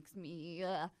just makes me.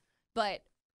 But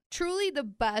Truly the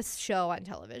best show on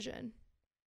television.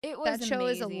 it was That show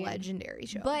is a amazing. legendary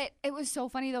show. But it was so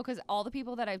funny though, because all the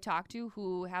people that I've talked to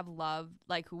who have loved,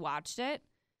 like who watched it,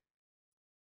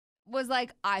 was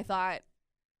like, I thought,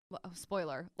 well,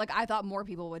 spoiler, like I thought more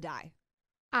people would die.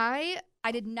 I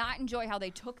did not enjoy how they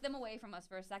took them away from us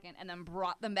for a second and then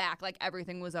brought them back like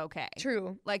everything was okay.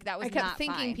 True. Like that was I kept not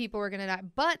thinking fine. people were going to die.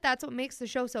 But that's what makes the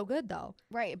show so good, though.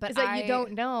 Right, but Is that you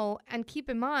don't know. And keep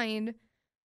in mind,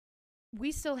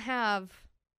 we still have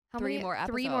how 3 many? more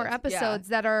 3 more episodes. Yeah. episodes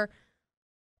that are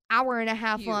hour and a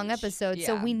half long Huge. episodes.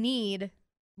 So Yeah. we need,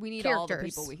 we need all the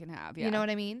characters. people we can have. Yeah. you know what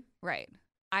I mean? Right.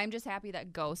 I'm just happy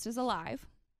that Ghost is alive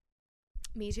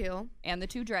Me too. and the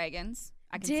 2 dragons.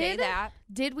 I can say that.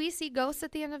 Did we see ghosts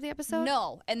at the end of the episode?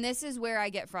 No, and this is where I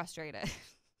get frustrated.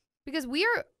 Because we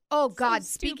are, oh God,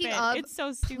 So speaking stupid. of, It's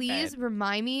so stupid. please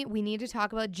remind me, we need to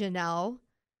talk about Janelle.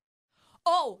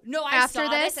 Oh, no, I After saw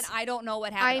this this, and I don't know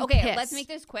what happened. I'm Okay, pissed. let's make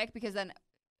this quick because then,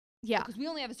 Yeah, because we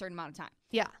only have a certain amount of time.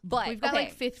 yeah. But We've got okay.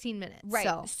 like 15 minutes.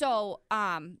 Right. So,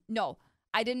 No,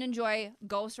 I didn't enjoy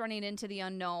Ghost running into the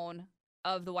unknown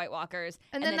of the White Walkers,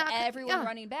 And and then then not- everyone yeah.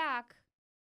 running back,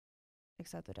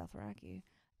 except the Dothraki,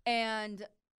 and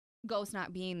Ghost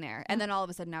not being there, and then all of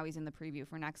a sudden now he's in the preview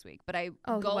for next week. But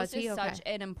Oh, was Ghost he? is Okay. such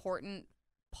an important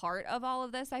part of all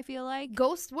of this. I feel like.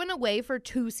 Ghost went away for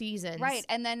 2 seasons. Right,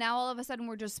 and then now all of a sudden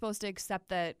we're just supposed to accept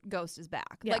that Ghost is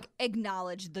back. Yeah. Like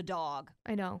acknowledge the dog.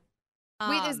 I know.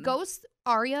 Wait, is Um, Ghost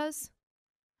Arya's?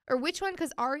 Or which one?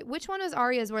 Because which one was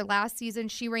Arya's where last season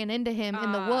she ran into him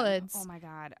in the woods? Oh my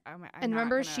god! I'm and not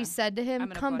remember, gonna- she said to I'm him,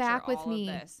 gonna come butcher back with all of me.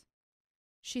 this.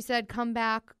 She said, come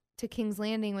back to King's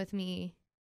Landing with me.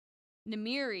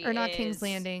 Namiri Or not is, King's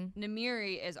Landing.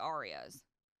 Namiri is Arya's.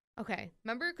 Okay.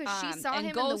 Remember? Because she saw and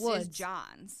him Ghost in the woods. is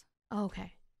John's. Oh,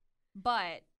 okay.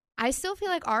 But I still feel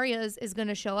like Arya's is going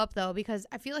to show up, though, because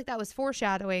I feel like that was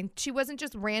foreshadowing. She wasn't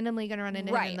just randomly going to run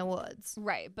into him in Right. the woods.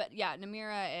 right, but yeah,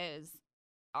 Namira is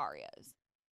Arya's.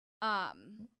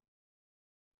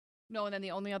 No, and then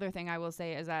the only other thing I will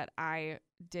say is that I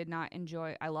did not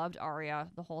enjoy. I loved Arya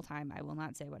the whole time. I will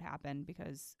not say what happened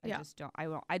because I Yeah. just don't.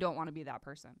 I don't want to be that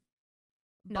person.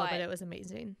 No, but it was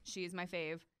amazing. She's my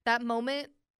fave. That moment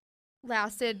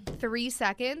lasted 3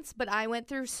 seconds, but I went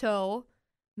through so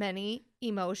many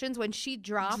emotions when she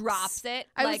drops it.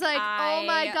 I was like, oh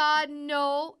my God,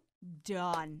 no.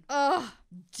 Done. Ugh.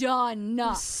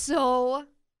 Done. So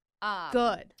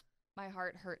good. My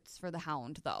heart hurts for the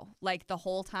Hound, though. Like the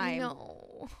whole time.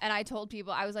 No. And I told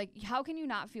people, I was like, how can you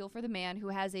not feel for the man who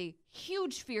has a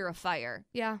huge fear of fire?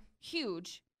 Yeah.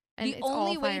 Huge. And The it's all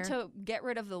only way fire. to get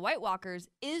rid of the White Walkers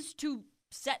is to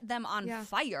set them on Yeah.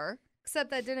 fire. Except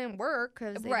that didn't work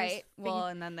because Right. Well,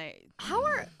 and then they. how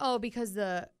are because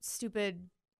the stupid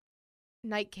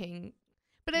Night King.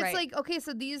 But it's Right. like, okay,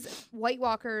 so these White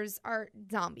Walkers are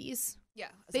zombies. Yeah.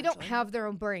 They don't have their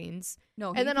own brains.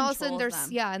 No, And then all of a sudden controls there's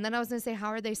them. and then I was gonna say, how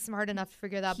are they smart enough to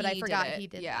figure that out? But I He did forgot it, he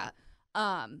did yeah.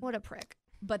 that. What a prick.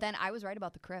 But then I was right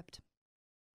about the crypt.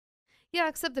 Yeah,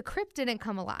 except the crypt didn't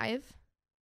come alive.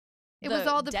 It The was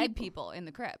all the dead people. in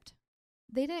the crypt.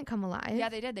 They didn't come alive. Yeah,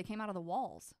 they did. They came out of the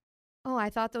walls. Oh, I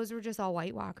thought those were just all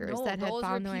White Walkers No, that had those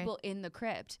found were their way. people in the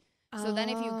crypt. So then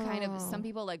if you kind of, some Oh.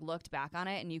 people like looked back on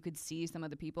it and you could see some of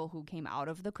the people who came out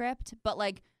of the crypt. But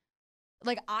like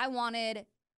I wanted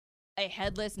a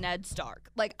headless Ned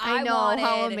Stark. Like I know, wanted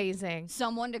how amazing.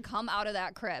 someone to come out of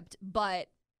that crypt. But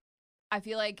I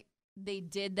feel like they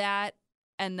did that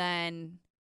and then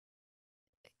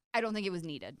I don't think it was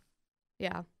needed.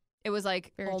 Yeah. It was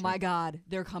like, Very oh true. my God,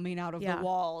 they're coming out of Yeah. the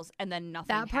walls. And then nothing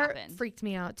That part happened. freaked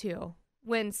me out too.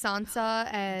 When Sansa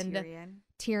and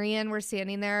Tyrion were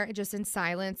standing there just in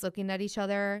silence looking at each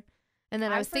other. And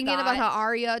then I I was thinking about forgot- how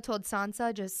Arya told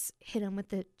Sansa, just hit him with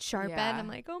the sharp end. Yeah. I'm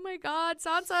like, oh my God,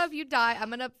 Sansa, if you die, I'm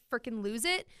going to freaking lose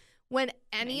it. When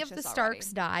any of the anxious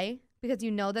Starks die, because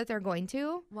you know that they're going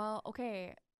to, Well,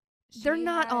 okay. they're She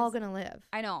not all has- going to live.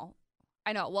 I know.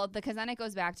 Well, because then it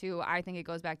goes back to, I think it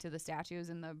goes back to the statues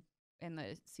in the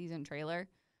season trailer.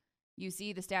 You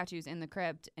see the statues in the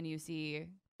crypt and you see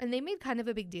And they made kind of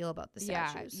a big deal about the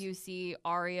statues. you see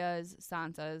Arya's,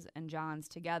 Sansa's, and Jon's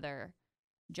together.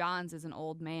 Jon's is an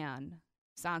old man.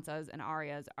 Sansa's and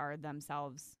Arya's are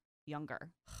themselves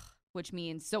younger. Which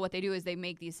means, so what they do is they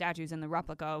make these statues in the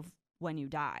replica of when you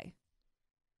die.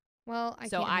 Well, I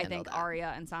So can't I handle think that.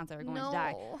 Arya and Sansa are going to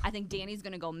die. No. I think Dany's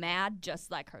going to go mad just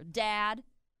like her dad.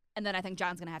 And then I think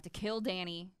Jon's going to have to kill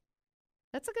Dany.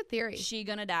 That's a good theory. She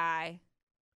going to die.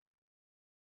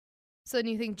 So do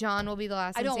you think Jon will be the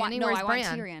last I one don't want standing? no, Where's I want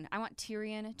Bran? Tyrion. I want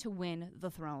Tyrion to win the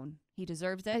throne. He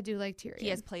deserves it. I do like Tyrion. He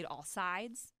has played all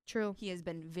sides. True. He has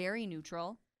been very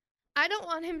neutral. I don't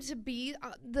want him to be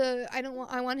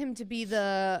I want him to be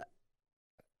the,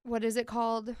 what is it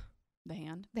called? The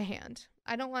Hand. The Hand.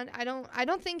 I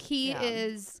don't think he Yeah.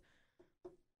 is,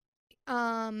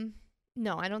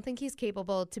 no, I don't think he's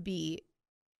capable to be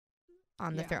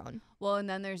on the Yeah. throne. Well, and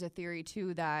then there's a theory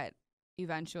too that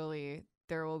eventually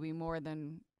there will be more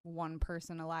than one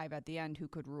person alive at the end who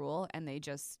could rule, and they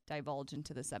just divulge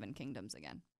into the Seven Kingdoms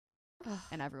again, Ugh,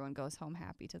 and everyone goes home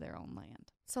happy to their own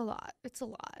land. it's a lot. It's a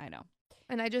lot. I know.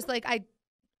 And I just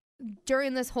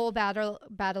during this whole battle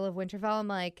of Winterfell, I'm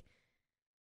like,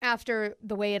 after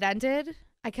the way it ended,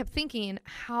 I kept thinking,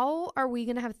 how are we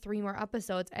going to have 3 more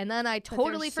episodes? And then I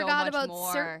totally there's so forgot much about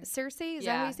more. Cersei. Is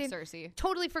that Yeah, what you're saying? Cersei.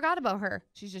 Totally forgot about her.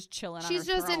 She's just chilling. She's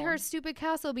on her just in her throne, stupid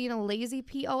castle being a lazy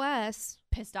POS.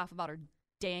 pissed off about her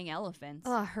dang elephants.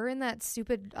 Her and that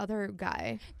stupid other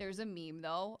guy. There's a meme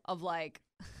though of like,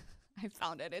 I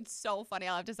found it. It's so funny.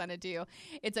 I'll have to send it to you.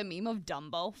 It's a meme of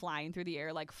Dumbo flying through the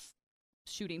air, like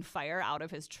shooting fire out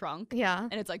of his trunk. Yeah.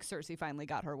 And it's like Cersei finally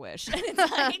got her wish. And it's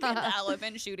like an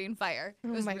elephant shooting fire. It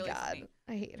Oh was my really God. funny.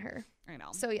 I hate her. I know.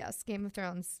 So yes, Game of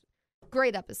Thrones.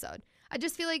 Great episode. I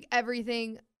just feel like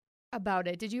everything about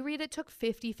it. Did you read it took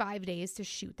 55 days to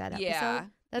shoot that episode? Yeah.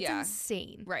 That's Yeah.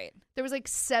 insane. Right. There was like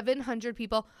 700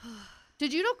 people.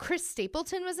 Did you know Chris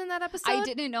Stapleton was in that episode? I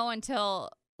didn't know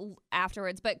until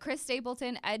afterwards, but Chris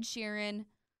Stapleton, Ed Sheeran,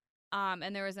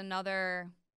 and there was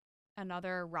another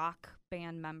rock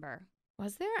band member.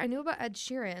 Was there? I knew about Ed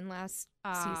Sheeran last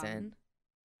season.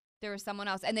 There was someone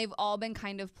else, and they've all been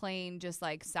kind of playing just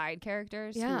like side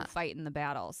characters Yeah. who fight in the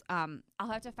battles. I'll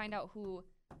have to find out who.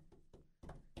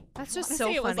 That's I just wanna so say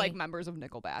funny. It was like members of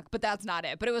Nickelback, but that's not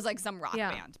it. But it was like some rock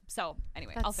Yeah. band. So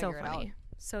anyway, That's I'll figure so it out. funny.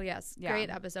 So yes, Yeah. great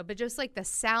episode. But just like the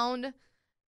sound,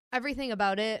 everything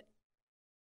about it,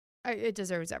 it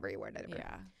deserves every word out of it.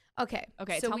 Yeah. Okay.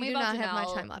 Okay, So tell we me do about not have Janelle.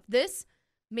 much time left. This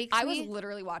makes I me. was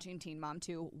literally watching Teen Mom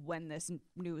 2 when this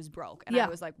news broke, and Yeah. I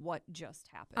was like, "What just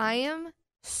happened?" I am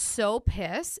so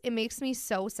pissed. It makes me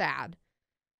so sad.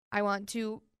 I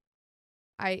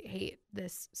hate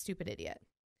this stupid idiot.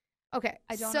 Okay.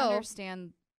 I don't so,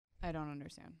 understand. I don't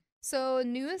understand. So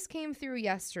news came through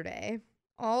yesterday.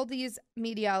 All these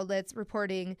media outlets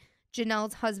reporting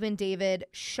Janelle's husband, David,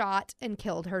 shot and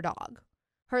killed her dog,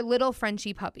 her little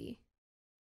Frenchie puppy.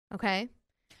 Okay.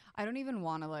 I don't even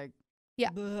want to like. Yeah.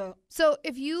 Bleh. So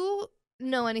if you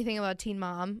know anything about Teen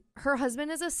Mom, her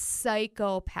husband is a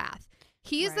psychopath.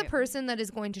 He is the Right. person that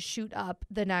is going to shoot up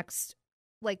the next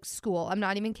like school. I'm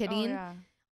not even kidding. Oh, yeah.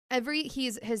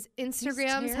 His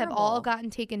Instagrams have all terrible. gotten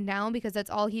taken down because that's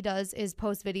all he does is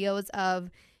post videos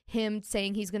of him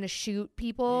saying he's going to shoot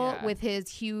people Yeah. with his With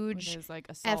huge his, like,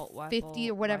 assault F-50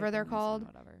 or whatever they're weapons and called.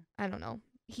 Whatever. I don't know.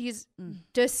 He's Mm.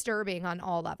 disturbing on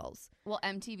all levels. Well,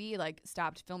 MTV like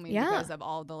stopped filming Yeah. because of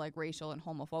all the like racial and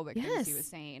homophobic things he Yes. was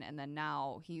saying, and then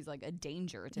now he's like a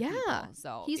danger to Yeah. people.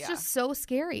 So He's yeah. just so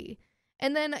scary.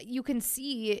 And then you can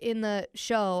see in the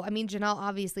show, I mean, Janelle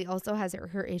obviously also has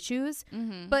her issues,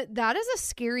 Mhm. but that is a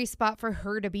scary spot for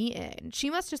her to be in. She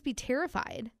must just be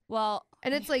terrified. well,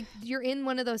 And it's like you're in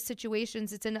one of those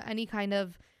situations, it's in any kind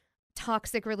of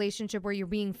toxic relationship where you're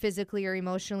being physically or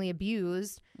emotionally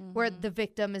abused, where mhm. the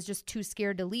victim is just too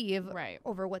scared to leave Right.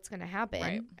 over what's going to happen.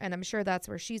 Right. And I'm sure that's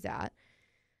where she's at.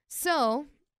 So,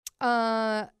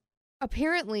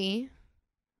 apparently,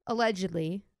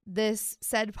 allegedly, this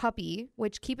said puppy,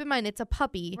 which keep in mind, it's a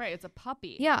puppy. Right, it's a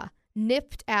puppy. Yeah.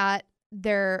 Nipped at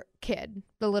their kid,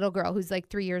 the little girl who's like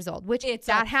 3 years old, which It's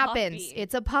that a happens. puppy.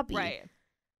 It's a puppy. Right.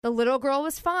 The little girl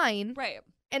was fine. Right.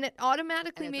 And it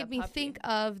automatically And it's made a me puppy. think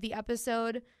of the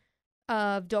episode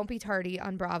of Don't Be Tardy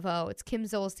on Bravo. It's Kim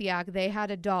Zolciak. They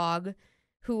had a dog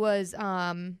who was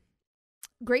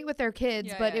great with their kids,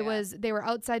 Yeah, but yeah, it was they were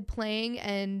outside playing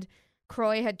and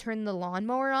Croy had turned the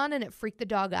lawnmower on and it freaked the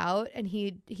dog out and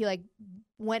he like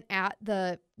went at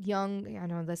the young, I don't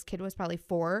know, this kid was probably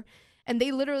 4 and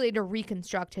they literally had to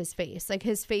reconstruct his face. Like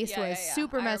his face was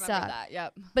super I messed remember up. That.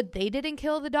 Yep. But they didn't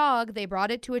kill the dog. They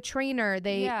brought it to a trainer.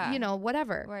 They, Yeah. you know,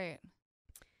 whatever. Right.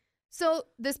 So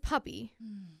this puppy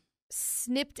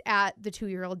snipped at the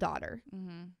 2-year-old daughter.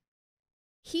 Mm-hmm.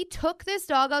 He took this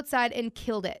dog outside and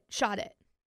killed it, shot it.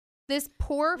 This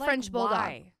poor French bulldog.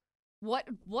 Why?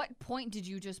 What point did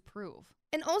you just prove?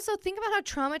 And also think about how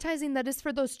traumatizing that is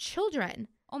for those children.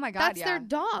 Oh my God, That's yeah. their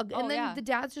dog. Oh, And then yeah. the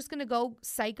dad's just going to go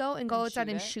psycho and go And outside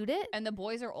shoot and it. shoot it. And the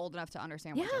boys are old enough to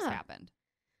understand what just Yeah. happened.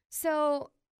 So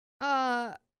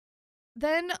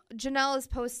then Janelle is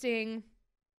posting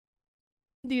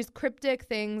these cryptic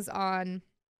things on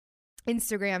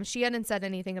Instagram. She hadn't said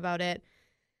anything about it.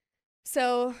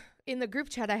 So in the group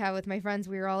chat I have with my friends,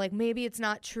 we were all like, maybe it's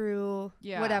not true,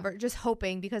 Yeah. whatever. Just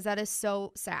hoping because that is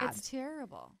so sad. It's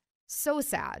terrible. So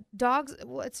sad. Dogs,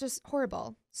 well, it's just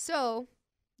horrible. So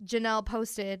Janelle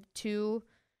posted to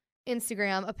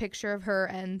Instagram a picture of her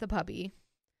and the puppy,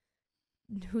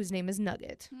 whose name is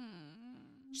Nugget.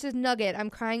 She says, Nugget, I'm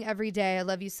crying every day. I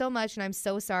love you so much, and I'm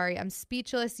so sorry. I'm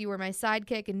speechless. You were my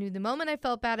sidekick and knew the moment I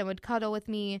felt bad and would cuddle with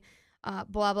me, blah,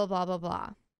 blah, blah, blah, blah.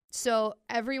 So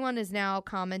everyone is now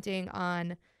commenting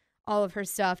on all of her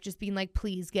stuff, just being like,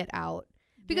 please get out.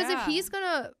 Because if Yeah. he's going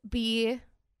to be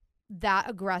that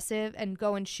aggressive and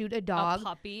go and shoot a dog, A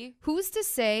puppy. who's to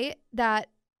say that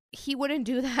he wouldn't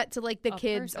do that to like the A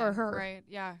kids or person, her. right?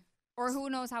 Yeah. Or who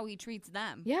knows how he treats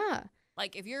them? Yeah.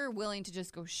 Like if you're willing to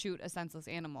just go shoot a senseless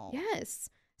animal, Yes.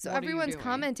 So What are you everyone's doing?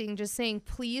 commenting, just saying,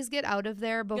 please get out of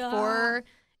there before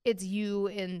it's you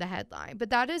in the headline. But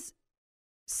that is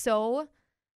so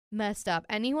messed up.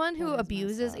 Anyone who That is messed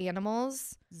abuses up.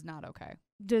 animals it's not okay.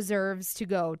 deserves to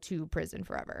go to prison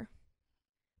forever.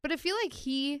 But I feel like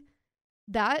he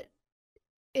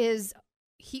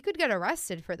could get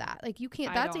arrested for that. Like you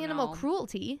can't, I that's don't animal know.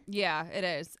 cruelty. Yeah, it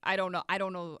is. I don't know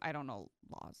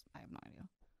laws. I have no idea.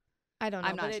 I don't know,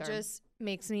 I'm not but it sure. just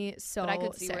makes me so But I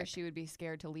could see sick. where she would be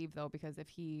scared to leave though, because if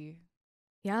he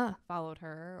Yeah. followed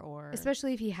her or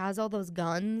Especially if he has all those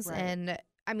guns Right. and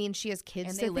I mean she has kids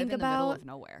and to they live think in the middle about. of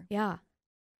nowhere. Yeah.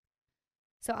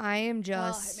 So I am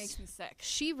just Oh, it makes me sick.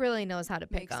 she really knows how to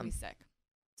pick Makes them. me sick.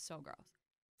 So gross.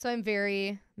 So I'm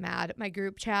very mad. My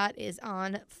group chat is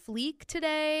on fleek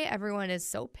today. Everyone is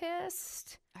so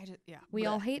pissed. We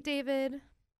all hate David.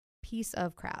 Piece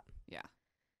of crap. Yeah.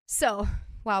 So,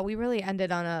 wow, we really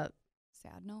ended on a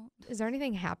Sad note. is there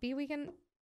anything happy we can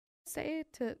say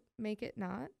to make it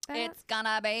not that? It's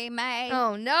gonna be May.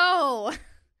 Oh no.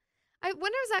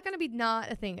 When is that gonna be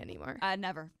not a thing anymore?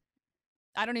 Never.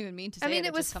 I don't even mean to say I mean, it.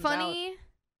 it was just comes out. funny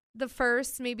the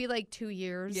first maybe like 2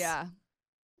 years. Yeah.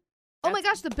 Oh my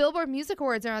That's- gosh, the Billboard Music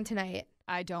Awards are on tonight.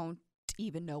 I don't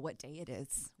even know what day it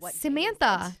is. What day is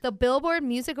Samantha, it? the Billboard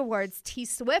Music Awards. T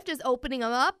Swift is opening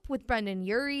them up with Brendan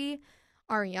Urie.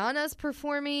 Ariana's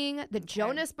performing. The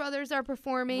Jonas Brothers are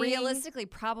performing. Realistically,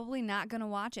 probably not gonna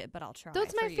watch it, but I'll try.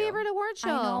 That's for my you. favorite award show.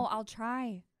 I know. I'll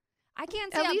try. I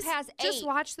can't say At I'm least past 8. just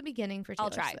watch the beginning for Taylor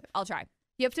I'll try. Swift. I'll try.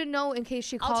 You have to know in case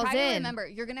she calls I'll try in. to remember.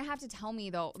 You're gonna have to tell me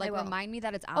though. Like will. remind me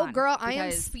that it's on. Oh, girl, I am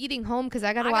because speeding home because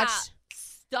I gotta I watch. got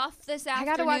stuff this I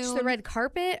afternoon. gotta watch the red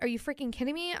carpet. Are you freaking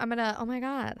kidding me? I'm gonna. Oh my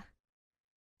god,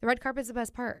 the red carpet's the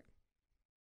best part.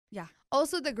 Yeah.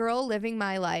 Also, the girl living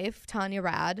my life, Tanya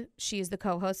Rad. She's the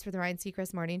co-host for the Ryan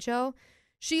Seacrest Morning Show.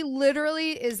 She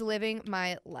literally is living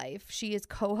my life. She is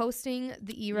co-hosting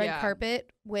the red Yeah. carpet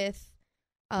with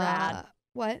Brad.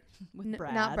 What? with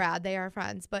Brad. Not Brad. They are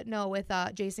friends, but no, with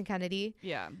Jason Kennedy.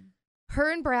 Yeah.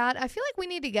 Her and Brad. I feel like we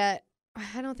need to get.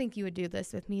 I don't think you would do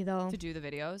this with me though. To do the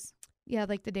videos. Yeah,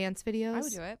 like the dance videos. I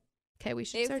would do it Okay, we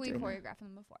should if start we doing that. choreograph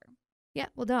them before Yeah,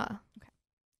 well, duh.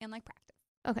 and like practice.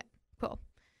 Cool.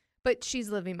 But she's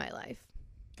living my life.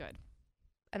 Good.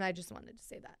 And I just wanted to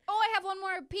say that. Oh, I have one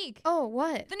more peek. Oh,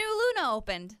 what? The new Luna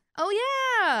opened. Oh,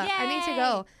 yeah. I need to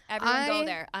go. Everyone go I-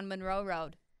 there on Monroe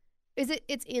Road.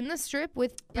 It's in the strip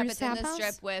with Yep, Bruce it's in the Tap House?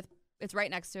 strip with. It's right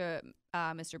next to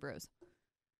Mr. Brews.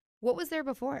 What was there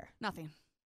before? Nothing.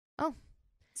 Oh.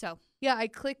 So Yeah, I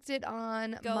clicked it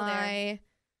on Go my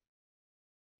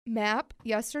map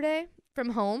yesterday from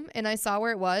home, and I saw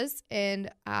where it was, and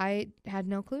I had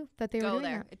no clue that they were go doing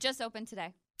there. that. It just opened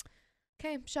today.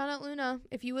 Okay, shout out Luna.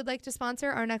 If you would like to sponsor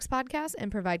our next podcast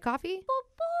and provide coffee,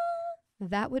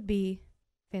 that would be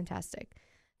fantastic.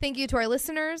 Thank you to our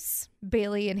listeners,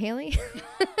 Bailey and Haley,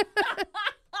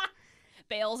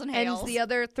 Bales and and Hales. the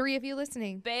other 3 of you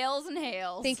listening. Bales and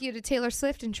Hales. Thank you to Taylor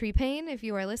Swift and Tree Payne. If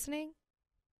you are listening,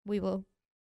 we will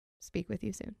speak with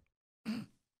you soon.